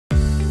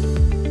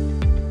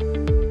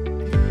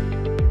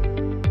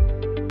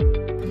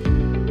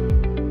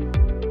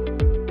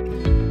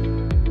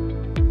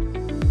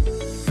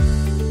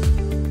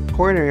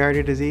Coronary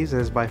artery disease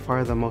is by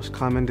far the most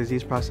common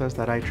disease process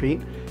that I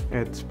treat.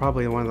 It's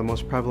probably one of the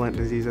most prevalent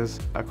diseases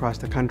across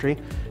the country.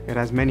 It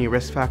has many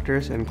risk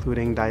factors,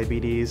 including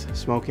diabetes,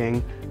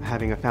 smoking,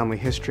 having a family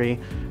history,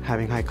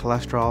 having high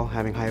cholesterol,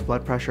 having high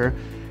blood pressure.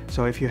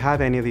 So if you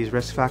have any of these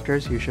risk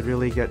factors, you should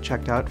really get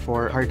checked out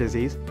for heart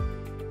disease.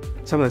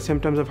 Some of the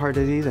symptoms of heart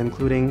disease,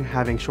 including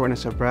having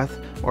shortness of breath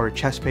or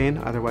chest pain,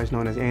 otherwise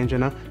known as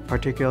angina,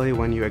 particularly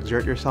when you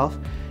exert yourself.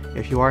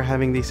 If you are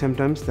having these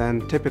symptoms,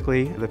 then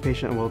typically the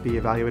patient will be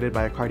evaluated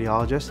by a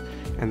cardiologist,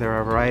 and there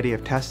are a variety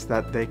of tests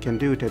that they can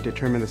do to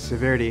determine the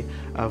severity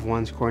of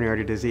one's coronary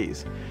artery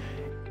disease.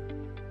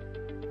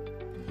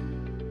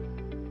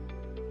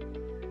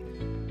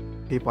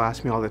 People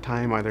ask me all the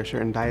time, are there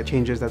certain diet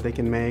changes that they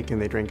can make? Can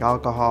they drink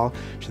alcohol?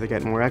 Should they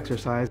get more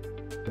exercise?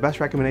 The best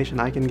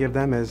recommendation I can give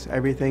them is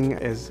everything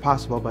is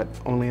possible, but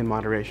only in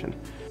moderation.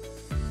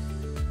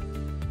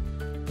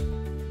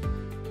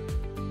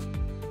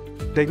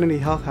 Dignity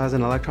Health has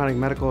an electronic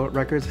medical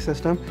records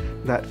system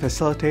that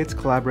facilitates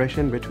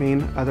collaboration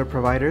between other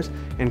providers,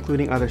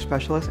 including other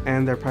specialists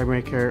and their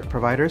primary care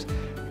providers.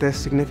 This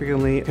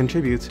significantly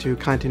contributes to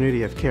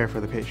continuity of care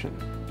for the patient.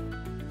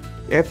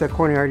 If the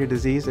coronary artery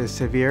disease is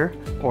severe,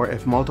 or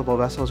if multiple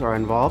vessels are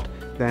involved,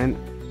 then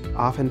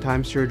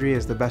oftentimes surgery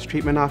is the best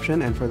treatment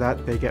option, and for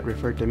that they get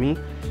referred to me.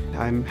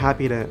 I'm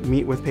happy to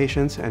meet with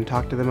patients and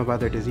talk to them about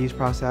their disease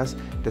process,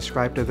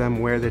 describe to them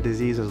where the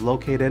disease is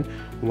located,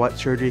 what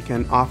surgery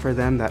can offer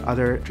them that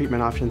other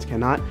treatment options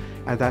cannot.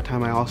 At that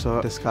time I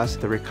also discuss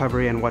the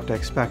recovery and what to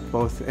expect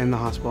both in the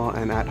hospital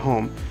and at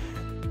home.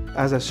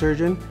 As a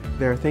surgeon,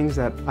 there are things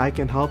that I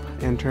can help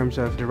in terms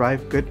of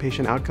derive good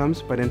patient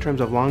outcomes, but in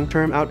terms of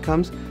long-term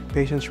outcomes,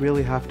 patients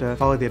really have to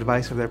follow the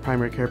advice of their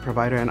primary care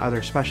provider and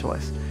other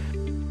specialists.